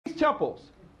temples,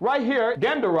 right here,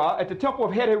 Dendera, at the temple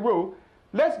of Het-Heru.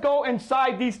 Let's go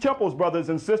inside these temples, brothers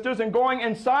and sisters, and going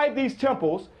inside these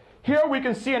temples, here we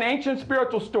can see an ancient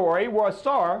spiritual story where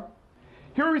Asar,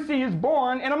 here we see he's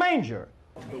born in a manger.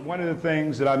 But one of the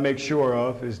things that I make sure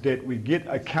of is that we get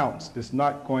accounts that's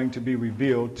not going to be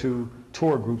revealed to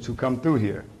tour groups who come through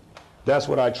here. That's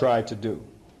what I try to do.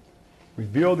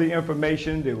 Reveal the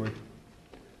information that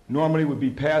normally would be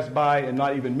passed by and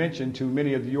not even mentioned to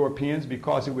many of the Europeans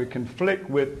because it would conflict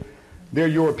with their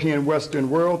European Western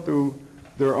world through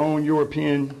their own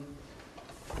European.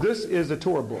 This is a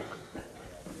tour book.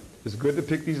 It's good to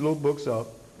pick these little books up.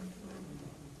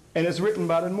 And it's written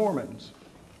by the Mormons.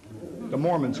 The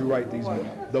Mormons who write these books.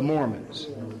 The Mormons.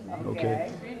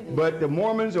 Okay? But the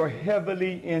Mormons are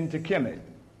heavily into Kemet.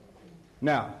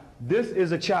 Now, this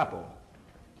is a chapel.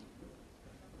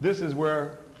 This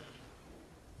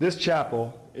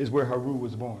chapel is where Horus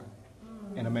was born,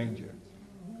 in a manger,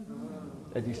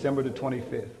 at December the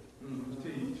 25th.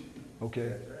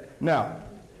 Okay? Now,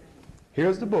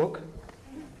 here's the book.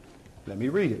 Let me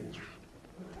read it.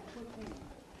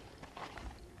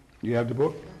 You have the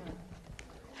book?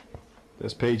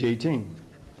 That's page 18.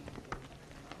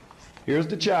 Here's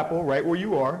the chapel, right where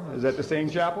you are. Is that the same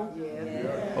chapel?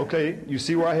 Yeah. Okay, you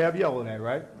see where I have yellow there,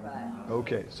 right? Right.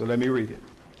 Okay, so let me read it.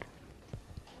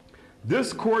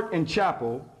 This court and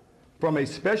chapel, from a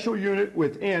special unit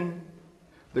within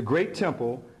the great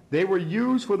temple, they were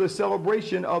used for the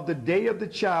celebration of the day of the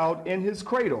child in his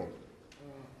cradle,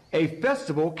 a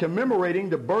festival commemorating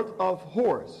the birth of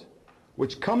Horus,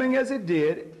 which, coming as it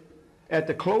did at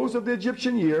the close of the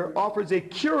Egyptian year, offers a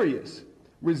curious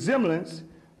resemblance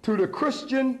to the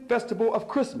Christian festival of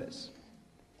Christmas.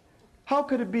 How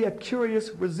could it be a curious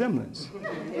resemblance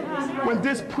when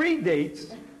this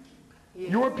predates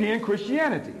European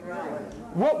Christianity?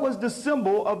 What was the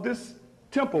symbol of this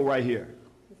temple right here?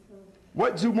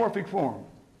 What zoomorphic form?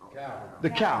 Cow. The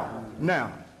cow.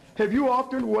 Now, have you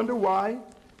often wondered why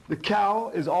the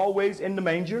cow is always in the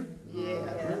manger?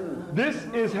 Yeah. This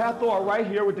is Hathor right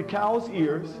here with the cow's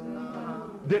ears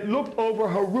that looked over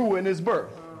Horus in his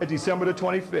birth at December the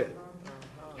 25th.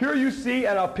 Here you see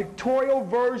a pictorial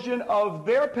version of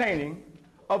their painting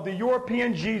of the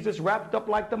European Jesus wrapped up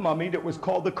like the mummy that was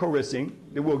called the Carissing,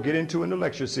 that we'll get into in the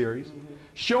lecture series,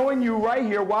 showing you right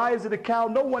here, why is it a cow?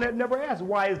 No one had never asked,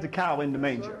 why is the cow in the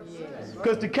manger?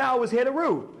 Because the cow was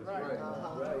Het-Heru.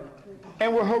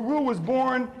 And where Horus was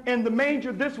born in the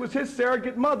manger, this was his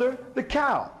surrogate mother, the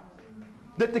cow.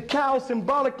 That the cow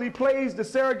symbolically plays the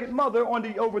surrogate mother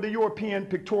on over the European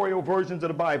pictorial versions of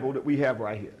the Bible that we have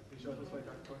right here.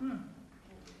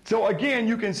 So again,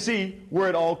 you can see where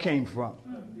it all came from.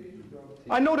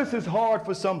 I know this is hard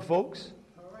for some folks,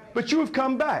 but you have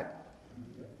come back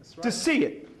to see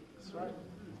it.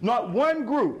 Not one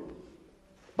group,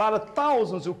 by the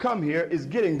thousands who come here, is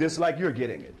getting this like you're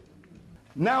getting it.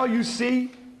 Now you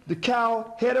see the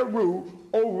cow Het-Heru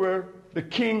over the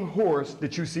king Horus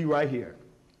that you see right here.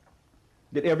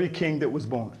 That every king that was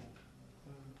born,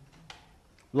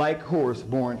 like Horus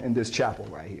born in this chapel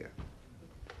right here.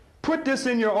 Put this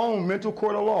in your own mental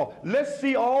court of law. Let's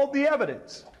see all the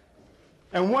evidence.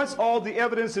 And once all the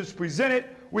evidence is presented,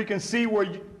 we can see where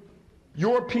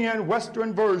European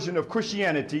Western version of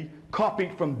Christianity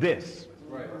copied from this.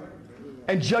 Right.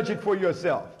 And judge it for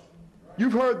yourself.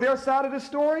 You've heard their side of the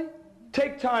story?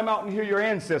 Take time out and hear your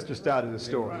ancestors' side of the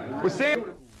story. We're saying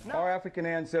our African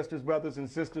ancestors, brothers and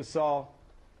sisters, saw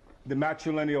the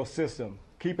matrilineal system.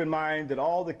 Keep in mind that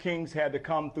all the kings had to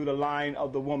come through the line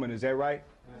of the woman. Is that right?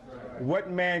 Right. What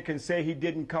man can say he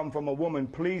didn't come from a woman?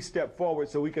 Please step forward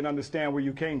so we can understand where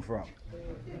you came from.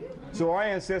 So our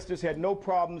ancestors had no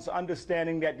problems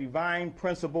understanding that divine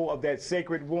principle of that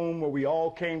sacred womb where we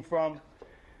all came from.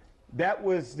 That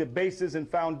was the basis and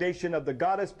foundation of the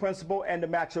goddess principle and the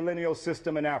matrilineal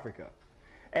system in Africa.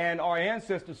 And our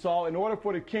ancestors saw, in order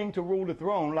for the king to rule the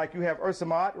throne, like you have Ursa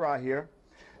right here,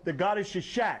 the goddess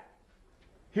Sheshat.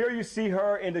 Here you see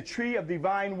her in the tree of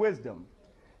divine wisdom,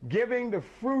 giving the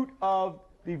fruit of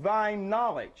divine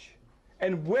knowledge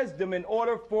and wisdom in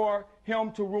order for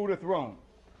him to rule the throne.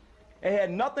 It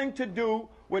had nothing to do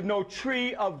with no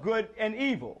tree of good and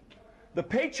evil. The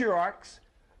patriarchs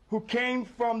who came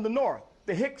from the north,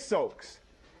 the Hyksos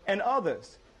and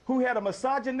others, who had a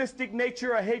misogynistic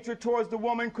nature, a hatred towards the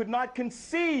woman, could not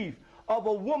conceive of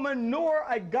a woman nor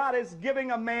a goddess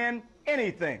giving a man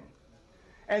anything.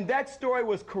 And that story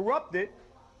was corrupted.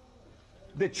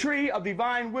 The tree of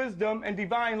divine wisdom and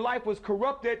divine life was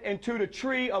corrupted into the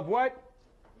tree of what?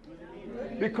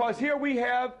 Because here we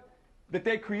have that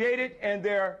they created in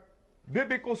their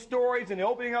biblical stories in the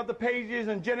opening of the pages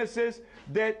in Genesis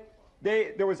that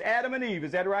There was Adam and Eve,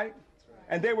 is that right?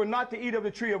 And they were not to eat of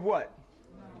the tree of what?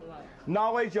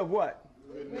 Knowledge of what?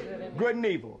 Good and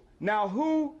evil. Now,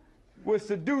 who was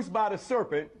seduced by the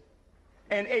serpent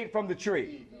and ate from the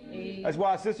tree? That's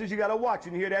why, sisters, you got to watch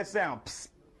and hear that sound. Psst.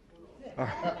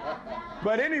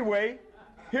 But anyway,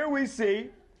 here we see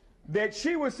that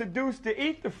she was seduced to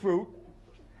eat the fruit,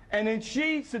 and then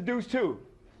she seduced who?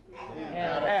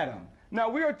 Adam. Now,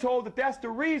 we are told that that's the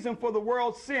reason for the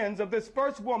world's sins of this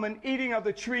first woman eating of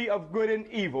the tree of good and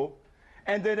evil,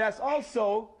 and that that's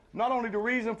also not only the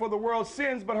reason for the world's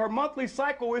sins, but her monthly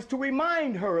cycle is to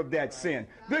remind her of that sin.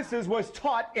 This is what's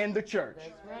taught in the church.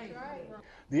 That's right.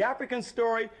 The African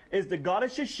story is the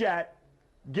goddess Sheshat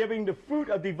giving the fruit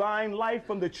of divine life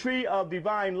from the tree of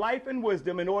divine life and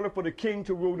wisdom in order for the king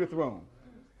to rule the throne.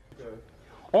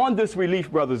 On this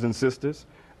relief, brothers and sisters,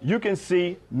 you can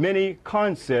see many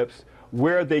concepts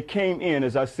where they came in,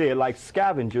 as I said, like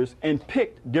scavengers and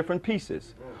picked different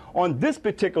pieces. On this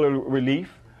particular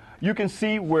relief, you can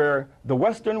see where the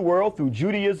Western world, through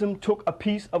Judaism, took a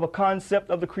piece of a concept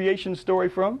of the creation story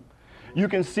from. You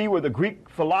can see where the Greek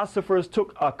philosophers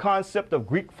took a concept of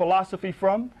Greek philosophy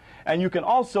from. And you can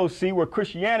also see where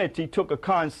Christianity took a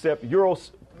concept,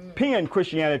 European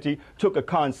Christianity took a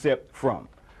concept from.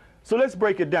 So let's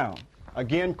break it down.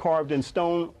 Again, carved in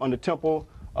stone on the temple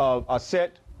of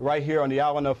Aset, right here on the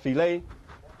island of Philae.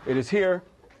 It is here.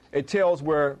 It tells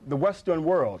where the Western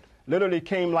world literally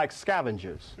came like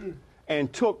scavengers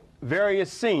and took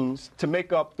various scenes to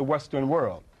make up the Western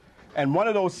world. And one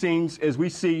of those scenes is we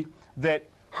see that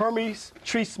Hermes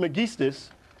Trismegistus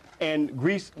in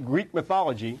Greek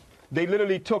mythology, they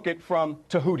literally took it from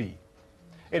Tahuti.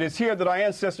 It is here that our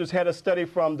ancestors had a study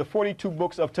from the 42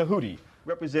 books of Tahuti,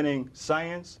 representing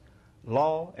science,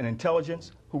 law, and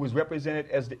intelligence, who was represented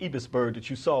as the ibis bird that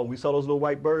you saw. We saw those little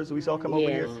white birds that we saw come over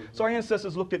here. So our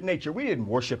ancestors looked at nature. We didn't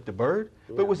worship the bird,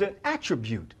 but it was an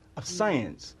attribute of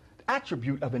science,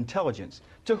 attribute of intelligence.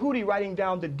 Tahuti writing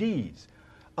down the deeds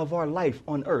of our life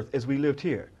on earth as we lived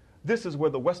here. This is where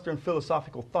the Western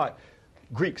philosophical thought,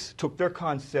 Greeks took their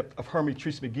concept of Hermes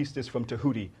Trismegistus from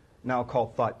Tahuti, now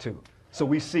called thought too. So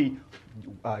we see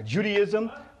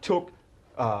Judaism took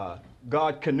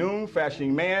God Khnum,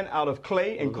 fashioning man out of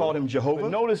clay, and called him Jehovah.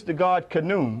 But notice the God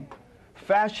Khnum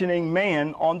fashioning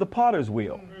man on the potter's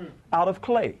wheel out of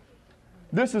clay.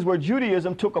 This is where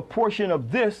Judaism took a portion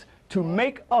of this to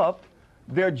make up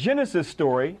their Genesis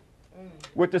story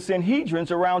with the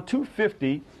Sanhedrins around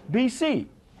 250 BC.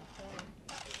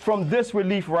 From this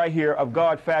relief right here of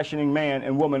God fashioning man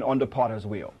and woman on the potter's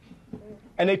wheel.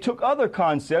 And they took other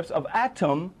concepts of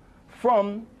Atum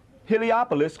from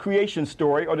Heliopolis creation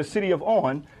story, or the city of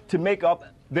On, to make up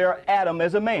their Adam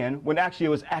as a man, when actually it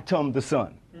was Atum the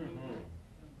son.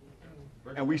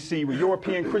 And we see where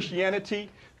European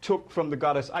Christianity took from the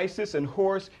goddess Isis and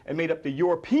Horus and made up the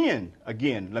European,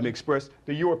 again, let me express,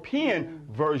 the European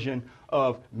version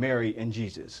of Mary and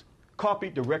Jesus.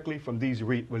 Copied directly from these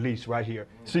reliefs right here.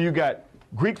 So you got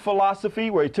Greek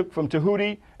philosophy, where he took from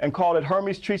Tahuti and called it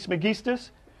Hermes Trismegistus.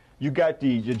 You got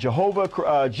the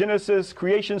Jehovah Genesis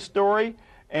creation story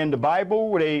and the Bible,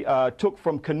 where they took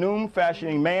from Khnum,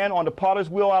 fashioning man on the potter's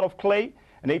wheel out of clay,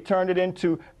 and they turned it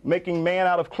into making man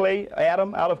out of clay,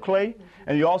 Adam out of clay.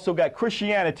 And you also got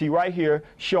Christianity right here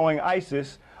showing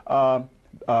Isis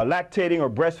lactating or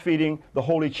breastfeeding the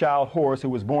holy child Horus, who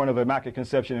was born of immaculate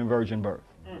conception and virgin birth.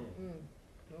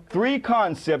 3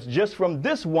 concepts just from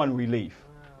this one relief.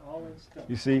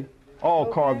 You see? All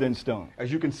carved in stone.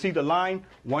 As you can see the line,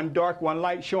 one dark, one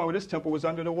light, showing where this temple was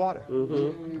under the water.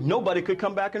 Nobody could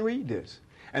come back and read this.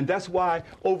 And that's why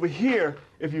over here,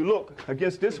 if you look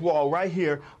against this wall right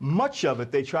here, much of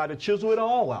it, they tried to chisel it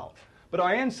all out. But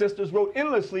our ancestors wrote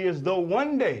endlessly as though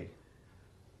one day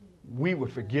we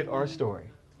would forget our story.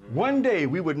 One day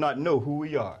we would not know who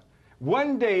we are.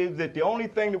 One day that the only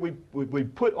thing that we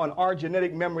put on our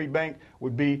genetic memory bank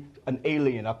would be an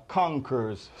alien, a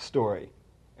conqueror's story.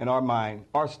 In our mind,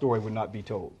 our story would not be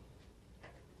told.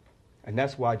 And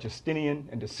that's why Justinian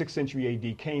in the 6th century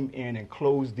AD came in and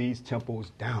closed these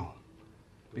temples down,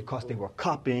 because they were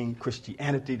copying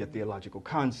Christianity, the theological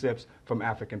concepts, from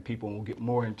African people. And we'll get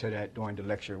more into that during the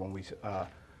lecture when we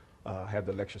have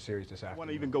the lecture series this afternoon. I want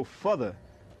to even go further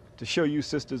to show you,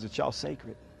 sisters, that y'all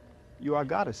sacred. You are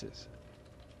goddesses.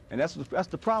 And that's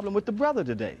the problem with the brother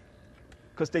today,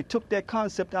 because they took that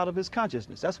concept out of his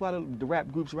consciousness. That's why the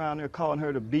rap groups around there calling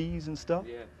her the bees and stuff.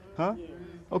 Huh?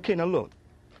 Okay, now look.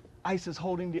 Isis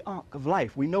holding the ankh of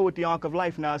life. We know what the ankh of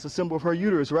life now is, a symbol of her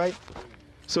uterus, right?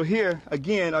 So here,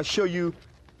 again, I show you,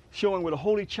 showing where the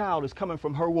holy child is coming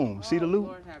from her womb. See the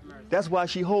loop? That's why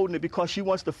she's holding it, because she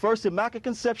wants the first immaculate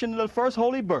conception and the first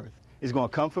holy birth. is going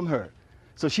to come from her.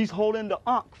 So she's holding the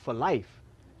ankh for life.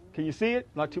 Can you see it?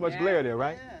 Not too much glare there,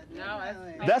 right?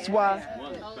 That's why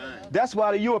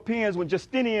the Europeans, when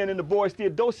Justinian and the boys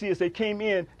Theodosius, they came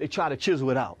in, they tried to chisel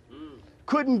it out.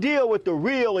 Couldn't deal with the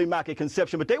real Immaculate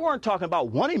Conception, but they weren't talking about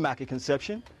one Immaculate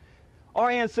Conception. Our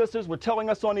ancestors were telling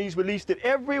us on these reliefs that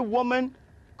every woman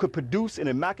could produce an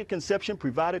Immaculate Conception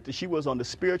provided that she was on the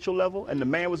spiritual level and the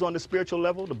man was on the spiritual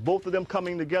level. The both of them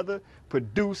coming together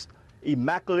produced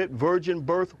immaculate virgin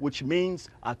birth, which means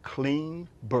a clean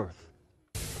birth.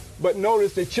 But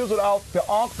notice they chiseled out the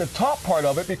ankh, the top part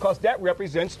of it, because that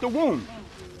represents the womb.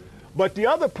 But the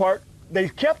other part they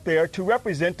kept there to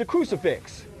represent the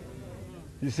crucifix.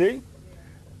 You see?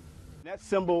 That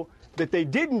symbol that they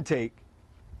didn't take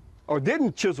or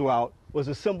didn't chisel out was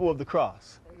a symbol of the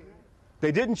cross.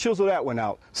 They didn't chisel that one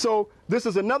out. So this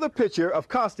is another picture of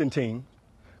Constantine.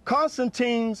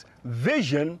 Constantine's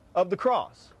vision of the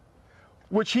cross,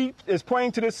 which he is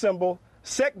pointing to this symbol,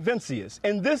 Sec Vincius.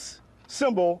 In this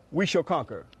symbol, we shall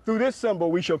conquer. Through this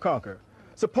symbol, we shall conquer.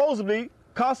 Supposedly,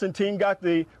 Constantine got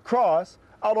the cross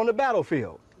out on the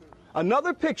battlefield.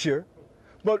 Another picture,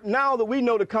 but now that we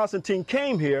know that Constantine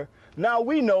came here, now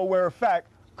we know where, in fact,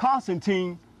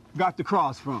 Constantine got the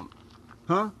cross from.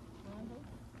 Huh?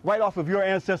 Right off of your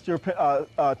ancestor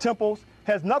temples.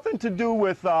 Has nothing to do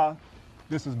with,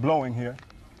 this is blowing here,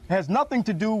 has nothing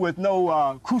to do with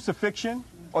no crucifixion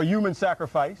or human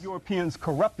sacrifice. Europeans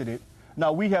corrupted it.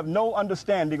 Now we have no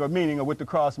understanding or meaning of what the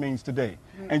cross means today.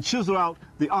 And chisel out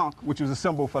the ankh, which was a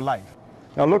symbol for life.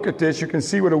 Now look at this. You can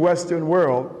see where the Western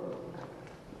world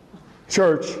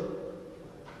church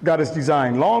got its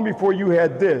design. Long before you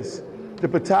had this, the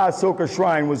Patah Soka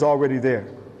shrine was already there.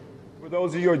 For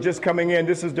those of you who are just coming in,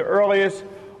 this is the earliest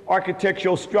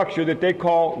architectural structure that they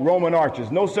call Roman arches.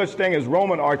 No such thing as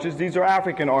Roman arches. These are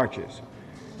African arches.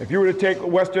 If you were to take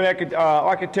Western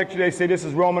architecture, they say this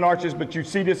is Roman arches, but you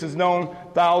see this is known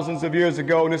thousands of years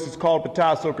ago, and this is called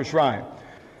Patah Soka Shrine.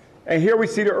 And here we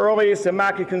see the earliest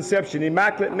Immaculate Conception.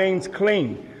 Immaculate means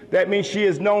clean. That means she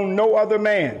has known no other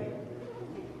man.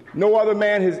 No other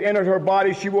man has entered her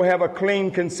body. She will have a clean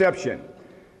conception.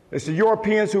 It's the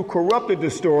Europeans who corrupted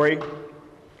the story,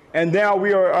 and now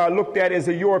we are looked at as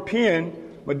a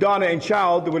European Madonna and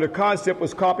Child, where the concept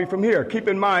was copied from here. Keep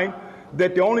in mind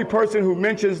that the only person who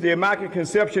mentions the Immaculate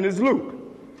Conception is Luke.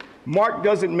 Mark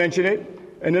doesn't mention it,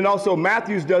 and then also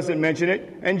Matthew doesn't mention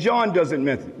it, and John doesn't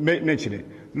mention it.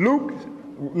 Luke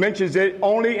mentions it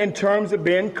only in terms of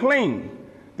being clean.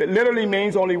 That literally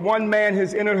means only one man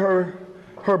has entered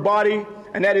her body,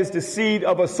 and that is the seed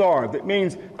of a sar. That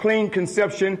means clean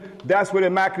conception. That's what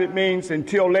immaculate means,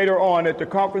 until later on at the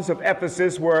conference of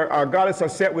Ephesus, where our goddess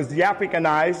Aset was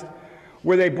de-Africanized,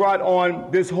 where they brought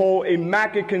on this whole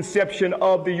immaculate conception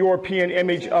of the European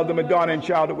image of the Madonna and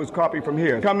Child that was copied from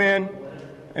here. Come in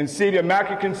and see the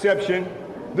Immaculate Conception.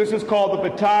 This is called the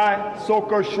Patah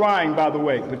Soka Shrine, by the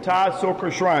way. Patah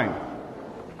Soka Shrine.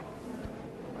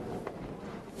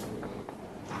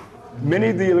 Many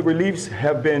of the reliefs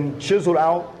have been chiseled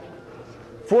out.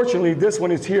 Fortunately, this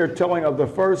one is here telling of the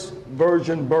first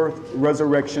virgin birth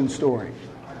resurrection story,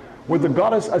 where the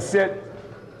goddess Aset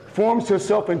forms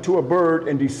herself into a bird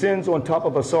and descends on top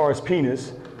of Asar's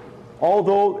penis.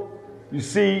 Although you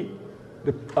see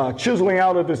the chiseling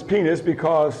out of his penis,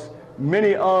 because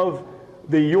many of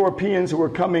the Europeans who were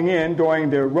coming in during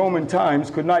the Roman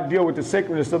times could not deal with the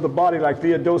sacredness of the body like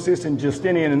Theodosius and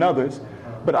Justinian and others.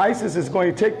 But Isis is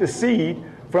going to take the seed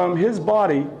from his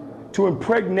body to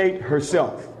impregnate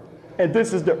herself. And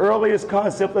this is the earliest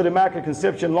concept of the Immaculate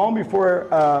Conception, long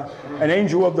before an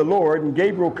angel of the Lord and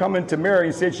Gabriel coming to Mary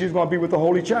and said she's going to be with the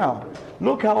Holy Child.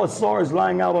 Look how Asar is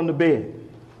lying out on the bed.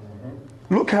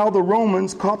 Look how the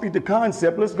Romans copied the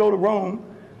concept. Let's go to Rome.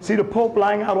 See the Pope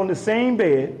lying out on the same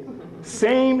bed,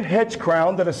 same hedge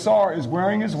crown that Asar is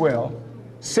wearing as well,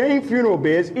 same funeral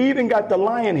beds, even got the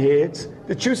lion heads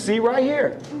that you see right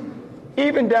here,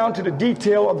 even down to the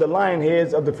detail of the lion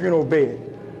heads of the funeral bed.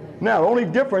 Now, the only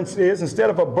difference is,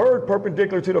 instead of a bird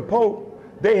perpendicular to the Pope,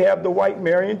 they have the white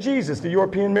Mary and Jesus, the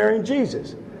European Mary and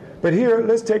Jesus. But here,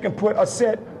 let's take and put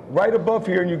Aset right above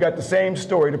here, and you got the same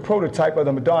story, the prototype of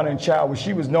the Madonna and Child, where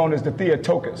she was known as the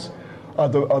Theotokos,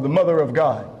 the Mother of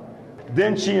God.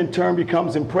 Then she, in turn,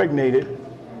 becomes impregnated,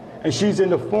 and she's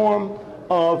in the form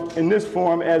of, in this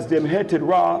form, as the Imhotep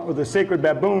Ra, or the sacred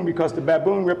baboon, because the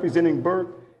baboon representing birth.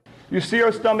 You see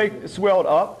her stomach swelled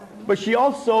up. But she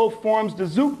also forms the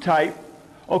Zoop type,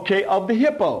 okay, of the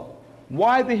hippo.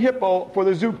 Why the hippo for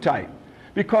the Zoop type?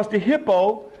 Because the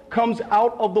hippo comes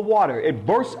out of the water. It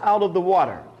bursts out of the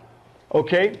water,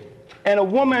 okay? And a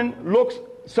woman looks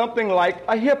something like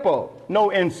a hippo.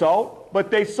 No insult. but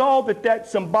they saw that that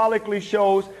symbolically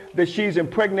shows that she's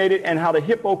impregnated, and how the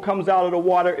hippo comes out of the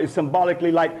water is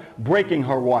symbolically like breaking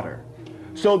her water.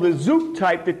 So the zoot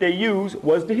type that they used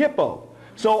was the hippo.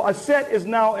 So Aset is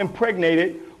now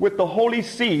impregnated with the holy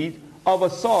seed of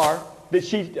Asar that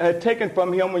she had taken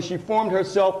from him when she formed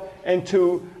herself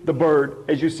into the bird,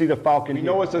 as you see the falcon. We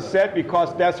know it's Aset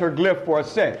because that's her glyph for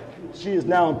Aset. She is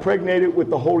now impregnated with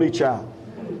the holy child.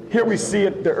 Here we see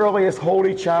it, the earliest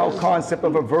holy child concept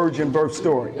of a virgin birth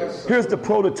story. Here's the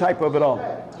prototype of it all.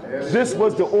 This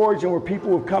was the origin where people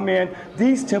would come in.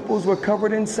 These temples were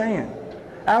covered in sand.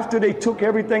 After they took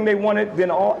everything they wanted,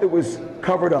 then it was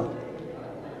covered up.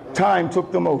 Time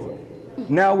took them over.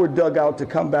 Now we're dug out to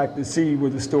come back to see where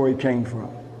the story came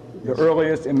from. The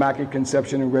earliest Immaculate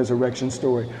Conception and Resurrection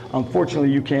story.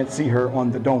 Unfortunately, you can't see her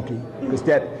on the donkey because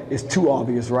that is too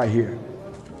obvious right here.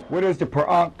 What is the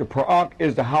per-ankh? The per-ankh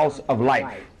is the house of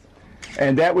life.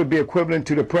 And that would be equivalent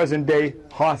to the present day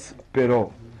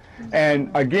hospital.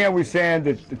 And again, we're saying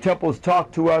that the temples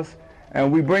talk to us,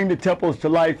 and we bring the temples to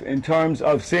life in terms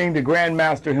of seeing the Grand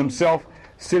Master himself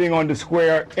sitting on the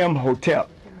square Imhotep.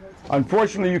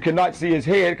 Unfortunately, you cannot see his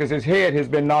head because his head has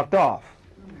been knocked off.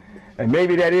 And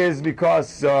maybe that is because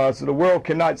so the world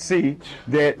cannot see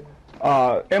that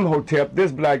Imhotep,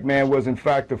 this black man, was in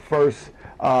fact the first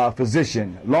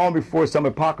physician. Long before some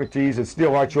Hippocrates, and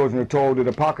still our children are told that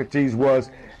Hippocrates was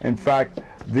in fact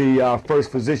the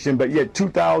first physician, but yet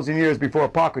 2,000 years before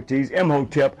Hippocrates,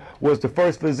 Imhotep was the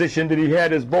first physician that he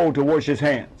had his bowl to wash his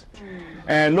hands.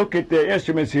 And look at the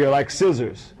instruments here, like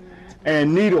scissors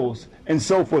and needles and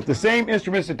so forth. The same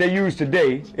instruments that they use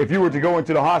today, if you were to go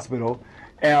into the hospital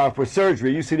for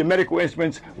surgery, you see the medical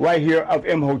instruments right here of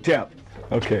Imhotep.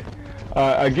 Okay.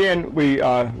 Again,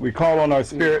 we call on our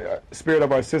spirit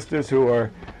of our sisters who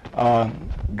are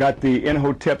got the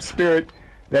Imhotep spirit.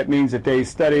 That means that they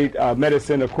studied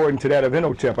medicine according to that of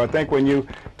Imhotep. I think when you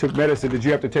took medicine, did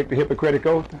you have to take the Hippocratic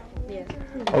Oath? Yes.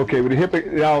 Okay.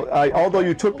 Well, although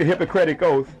you took the Hippocratic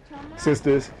Oath,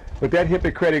 sisters, but that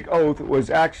Hippocratic Oath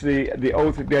was actually the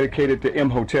oath dedicated to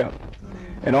Imhotep.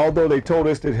 And although they told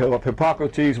us that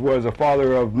Hippocrates was a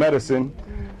father of medicine,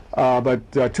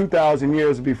 but 2,000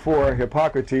 years before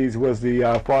Hippocrates was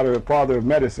the father of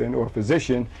medicine or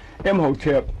physician,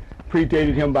 Imhotep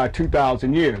predated him by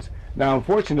 2,000 years. Now,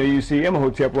 unfortunately, you see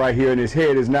Imhotep right here, and his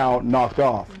head is now knocked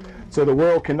off. So the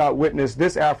world cannot witness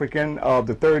this African of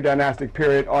the third dynastic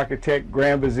period, architect,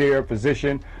 grand vizier,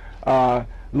 physician,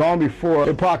 long before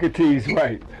Hippocrates,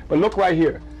 right. But look right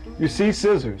here. You see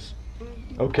scissors,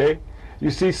 okay? You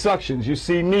see suctions, you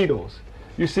see needles.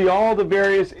 You see all the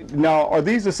various, now are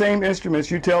these the same instruments?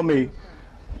 You tell me.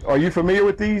 Are you familiar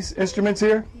with these instruments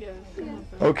here? Yes.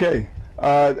 Okay.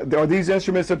 Are these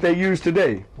instruments that they use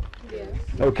today? Yes.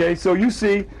 Okay, so you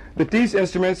see that these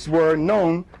instruments were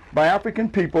known by African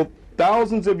people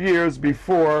thousands of years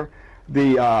before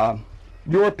the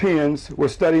Europeans were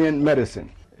studying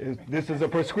medicine. This is a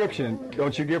prescription.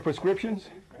 Don't you give prescriptions?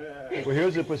 Well,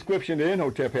 here's a prescription that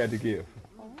Imhotep had to give.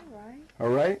 All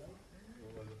right?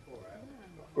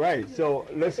 Right, so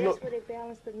let's look. That's where they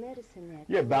balance the medicine at.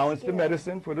 Yeah, balance the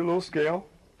medicine for the little scale.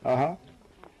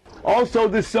 Also,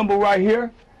 this symbol right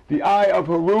here, the eye of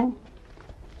Horus.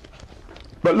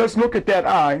 But let's look at that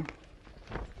eye.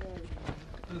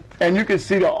 And you can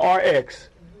see the RX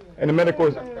and the Medical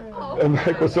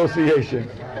Association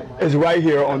is right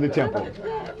here on the temple.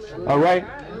 All right?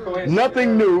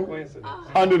 Nothing new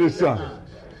under the sun.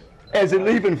 As it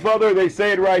even further, they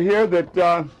say it right here that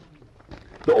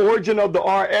the origin of the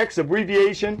RX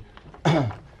abbreviation,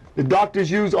 the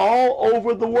doctors use all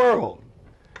over the world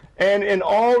and in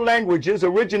all languages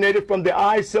originated from the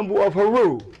eye symbol of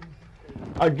Horus.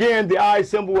 Again, the eye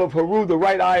symbol of Horus, the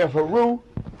right eye of Horus,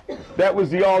 that was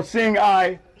the all-seeing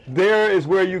eye. There is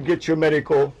where you get your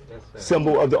medical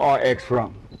symbol of the RX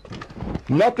from.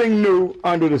 Nothing new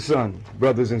under the sun,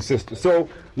 brothers and sisters. So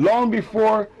long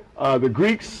before the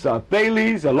Greeks,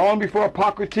 Thales, long before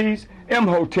Hippocrates,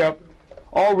 Imhotep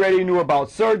already knew about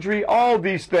surgery, all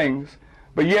these things.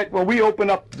 But yet when we open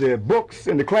up the books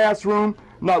in the classroom,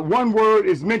 not one word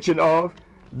is mentioned of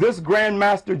this grand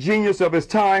master genius of his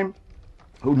time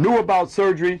who knew about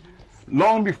surgery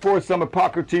long before some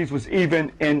Hippocrates was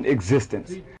even in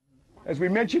existence. As we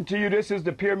mentioned to you, this is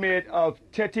the pyramid of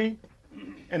Teti.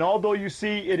 And although you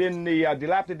see it in the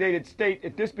dilapidated state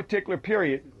at this particular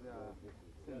period,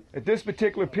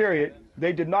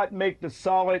 they did not make the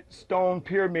solid stone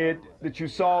pyramid that you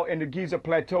saw in the Giza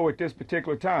Plateau at this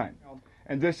particular time.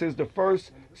 And this is the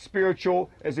first spiritual,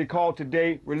 as they call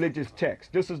today, religious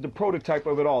text. This is the prototype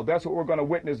of it all. That's what we're going to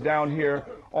witness down here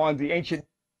on the ancient.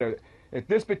 At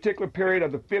this particular period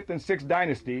of the 5th and 6th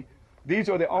dynasty, these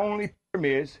are the only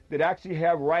pyramids that actually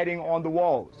have writing on the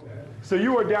walls. So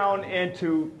you are down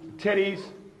into Teti's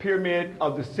pyramid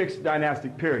of the 6th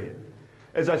dynastic period.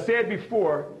 As I said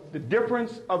before, the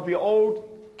difference of the Old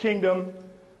Kingdom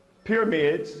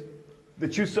pyramids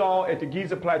that you saw at the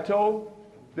Giza Plateau,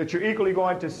 that you're equally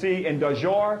going to see in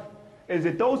Dajor, is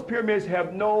that those pyramids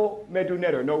have no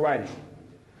medunet, no writing.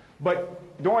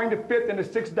 But during the 5th and the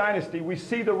 6th dynasty, we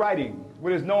see the writing,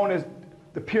 what is known as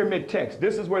the pyramid text.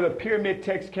 This is where the pyramid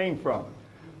text came from.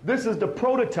 This is the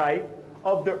prototype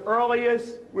of the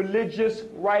earliest religious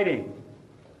writing.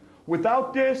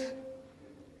 Without this,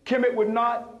 Kemet would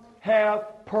not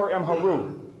have Per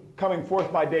Imharu, coming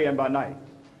forth by day and by night.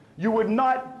 You would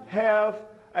not have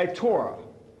a Torah.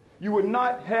 You would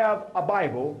not have a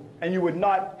Bible, and you would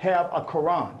not have a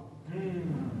Quran.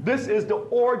 This is the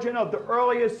origin of the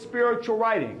earliest spiritual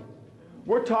writing.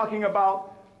 We're talking about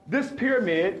this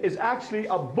pyramid is actually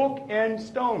a book in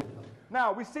stone.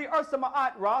 Now, we see Ursa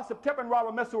Ma'at Ra, Septepan Ra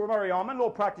Ramesu Ramariaman, a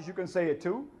little practice you can say it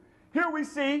too. Here we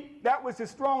see that was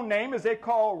his throne name, as they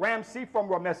call Ramses from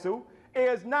Ramesu,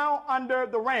 is now under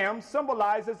the ram,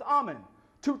 symbolizes Amen.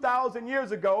 2,000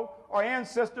 years ago, our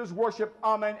ancestors worshiped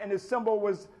Amen, and his symbol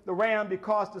was the ram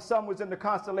because the sun was in the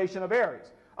constellation of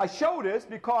Aries. I show this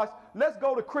because let's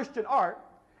go to Christian art,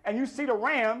 and you see the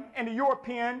ram in the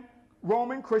European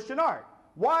Roman Christian art.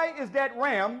 Why is that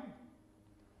ram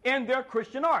in their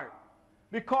Christian art?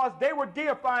 Because they were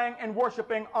deifying and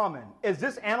worshiping Amen. Is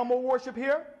this animal worship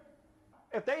here?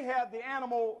 If they have the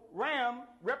animal ram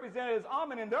represented as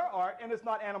Amen in their art, and it's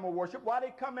not animal worship, why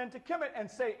they come into Kemet and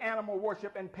say animal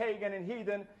worship and pagan and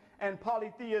heathen and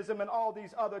polytheism and all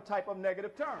these other type of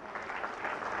negative terms?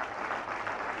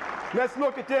 Let's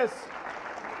look at this.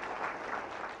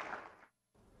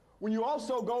 When you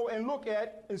also go and look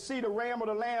at and see the ram or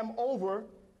the lamb over,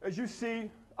 as you see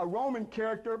a Roman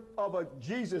character of a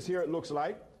Jesus here, it looks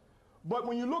like. But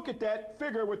when you look at that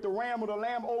figure with the ram or the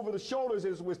lamb over the shoulders,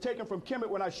 it was taken from Kemet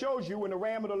when I showed you when the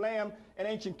ram or the lamb in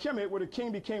ancient Kemet, where the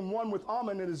king became one with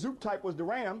Amen and the Zoop type was the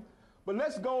ram. But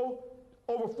let's go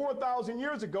over 4,000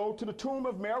 years ago to the tomb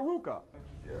of Meroruka.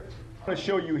 I'm going to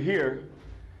show you here,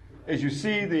 as you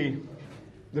see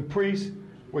the priest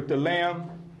with the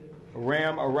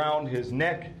ram around his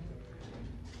neck.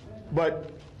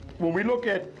 But when we look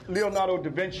at Leonardo da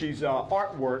Vinci's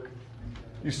artwork,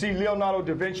 you see Leonardo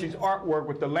da Vinci's artwork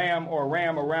with the lamb or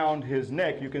ram around his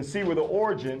neck. You can see where the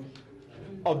origin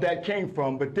of that came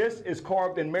from. But this is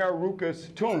carved in Meroruka's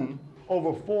tomb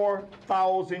over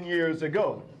 4,000 years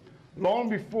ago, long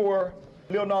before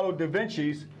Leonardo da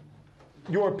Vinci's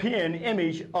European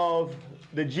image of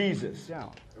the Jesus.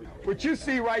 What you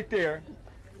see right there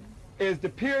is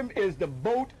the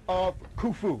boat of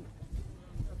Khufu.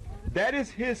 That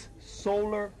is his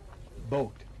solar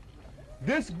boat.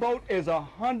 This boat is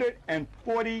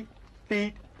 140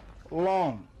 feet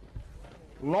long,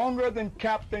 longer than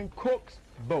Captain Cook's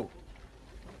boat.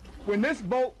 When this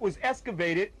boat was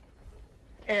excavated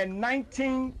in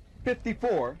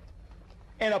 1954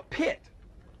 in a pit,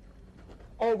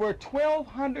 over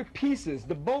 1,200 pieces,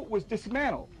 the boat was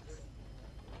dismantled.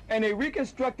 And they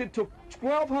reconstructed, took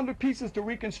 1,200 pieces to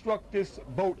reconstruct this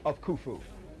boat of Khufu.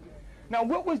 Now,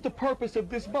 what was the purpose of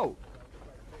this boat?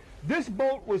 This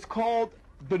boat was called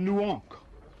the Ankh.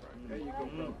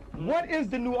 What is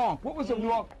the Ankh? What was the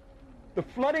Ankh? The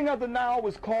flooding of the Nile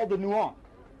was called the Ankh.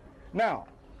 Now,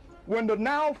 when the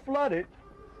Nile flooded,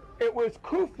 it was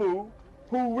Khufu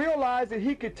who realized that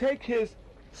he could take his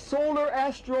solar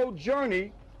astral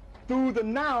journey through the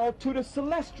Nile to the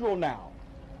celestial Nile,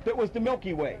 that was the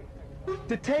Milky Way,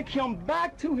 to take him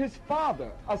back to his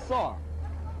father, Asar.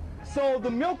 So the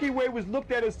Milky Way was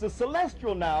looked at as the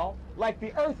celestial Nile, like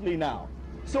the earthly Nile.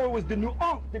 So it was the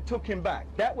Ankh that took him back.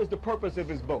 That was the purpose of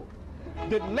his boat.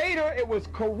 That later it was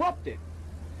corrupted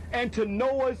into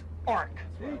Noah's Ark.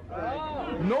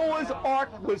 Noah's Ark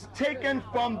was taken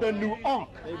from the Ankh.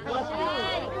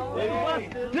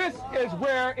 This is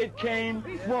where it came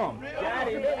from.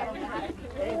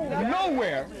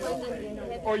 Nowhere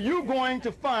are you going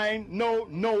to find no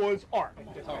Noah's Ark.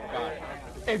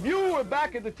 If you were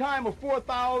back at the time of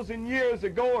 4,000 years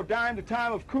ago or during the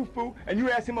time of Khufu and you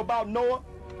asked him about Noah,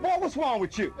 boy, what's wrong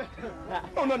with you?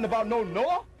 Know nothing about no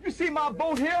Noah. You see my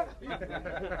boat here?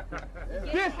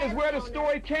 This is where the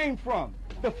story came from.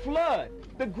 The flood,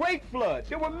 the great flood.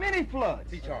 There were many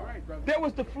floods. There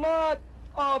was the flood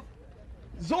of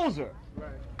Zoser.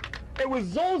 It was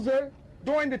Zoser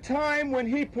during the time when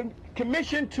he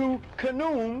commissioned to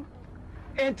Khnum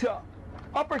into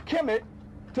Upper Kemet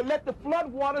to let the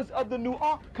flood waters of the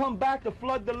Ankh come back to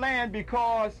flood the land,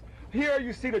 because here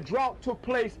you see the drought took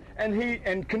place, and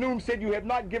Khnum said, you have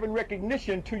not given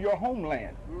recognition to your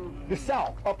homeland, the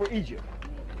south, Upper Egypt.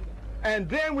 And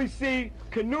then we see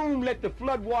Khnum let the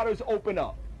floodwaters open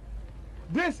up.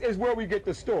 This is where we get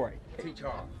the story.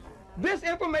 This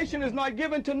information is not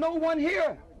given to no one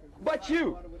here but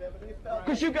you,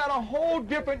 because you got a whole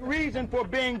different reason for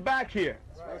being back here,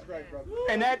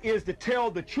 and that is to tell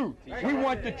the truth. We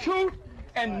want the truth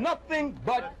and nothing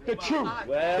but the truth.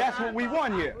 That's what we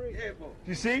want here.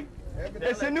 You see,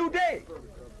 it's a new day.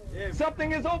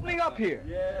 Something is opening up here.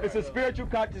 It's a spiritual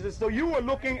consciousness. So you are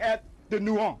looking at the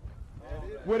new ankh,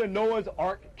 where the Noah's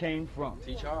Ark came from.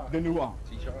 The new ankh.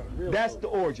 That's the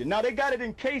origin. Now they got it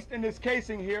encased in this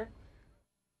casing here.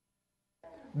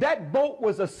 That boat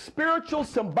was a spiritual,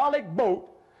 symbolic boat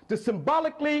to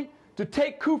symbolically to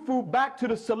take Khufu back to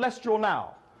the celestial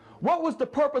now. What was the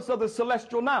purpose of the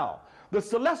celestial now? The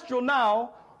celestial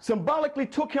now symbolically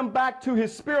took him back to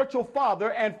his spiritual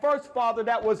father and first father,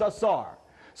 that was Asar.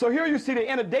 So here you see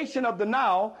the inundation of the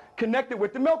Nile connected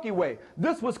with the Milky Way.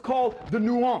 This was called the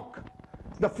new ankh.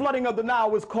 The flooding of the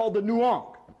Nile was called the new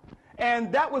ankh.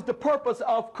 And that was the purpose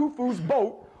of Khufu's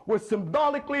boat, was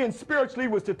symbolically and spiritually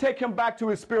was to take him back to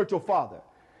his spiritual father.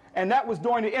 And that was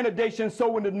during the inundation. So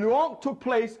when the new ankh took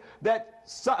place, that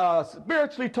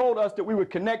spiritually told us that we would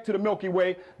connect to the Milky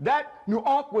Way. That new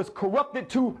ankh was corrupted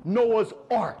to Noah's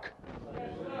Ark.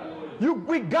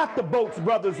 We got the boats,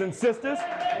 brothers and sisters.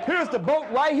 Here's the boat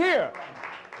right here.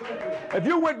 If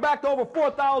you went back to over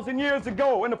 4,000 years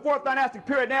ago in the fourth dynastic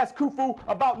period and asked Khufu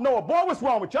about Noah, boy, what's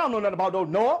wrong with you? I don't know nothing about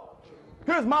Noah.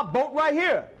 Here's my boat right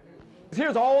here.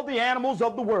 Here's all the animals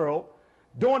of the world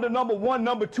doing the number one,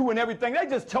 number two, and everything. They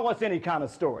just tell us any kind of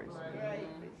stories.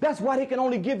 That's why they can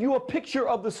only give you a picture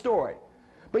of the story.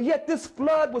 But yet this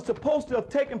flood was supposed to have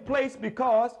taken place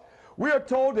because we are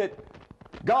told that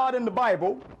God in the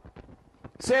Bible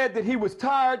said that he was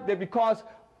tired, that because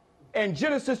in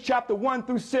Genesis chapter 1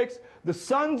 through 6, the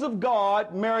sons of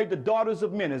God married the daughters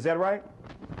of men. Is that right?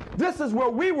 This is where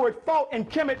we were at fault in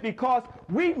Kemet because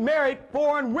we married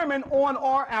foreign women on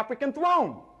our African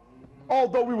throne.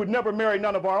 Although we would never marry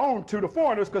none of our own to the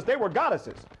foreigners because they were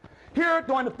goddesses. Here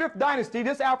during the 5th dynasty,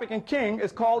 this African king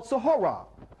is called Sahara.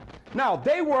 Now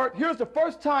here's the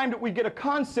first time that we get a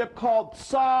concept called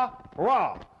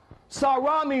Sa-Ra.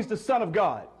 Sa-Ra means the son of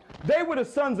God. They were the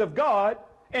sons of God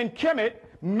in Kemet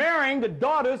marrying the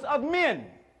daughters of men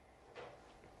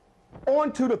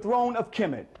onto the throne of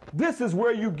Kemet. This is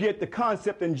where you get the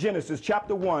concept in Genesis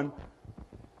chapter 1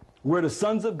 where the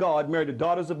sons of God married the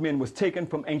daughters of men was taken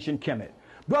from ancient Kemet.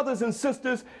 Brothers and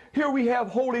sisters, here we have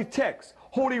holy texts,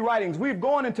 holy writings. We've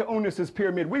gone into Unis's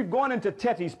pyramid. We've gone into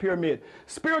Teti's pyramid.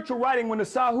 Spiritual writing when the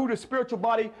Sahu, the spiritual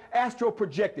body, astral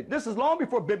projected. This is long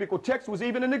before biblical text was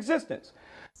even in existence.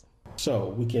 So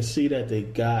we can see that they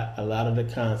got a lot of the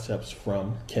concepts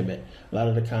from Kemet. A lot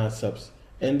of the concepts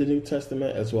in the New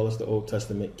Testament as well as the Old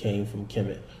Testament came from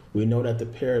Kemet. We know that the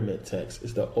pyramid text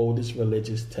is the oldest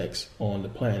religious text on the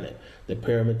planet. The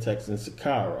pyramid text in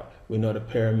Saqqara. We know the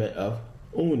pyramid of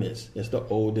Unis is the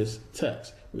oldest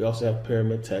text. We also have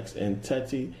pyramid text in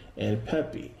Teti and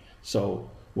Pepi. So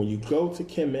when you go to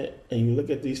Kemet and you look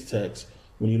at these texts,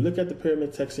 when you look at the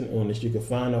pyramid text in Unis, you can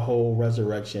find the whole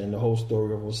resurrection, the whole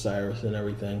story of Osiris and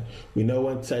everything. We know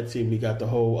in Teti we got the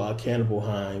whole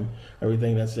Cannibal-heim,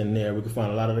 everything that's in there. We can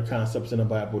find a lot of the concepts in the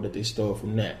Bible that they stole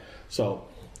from that. So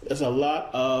there's a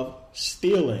lot of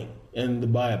stealing in the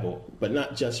Bible, but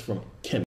not just from Kemet.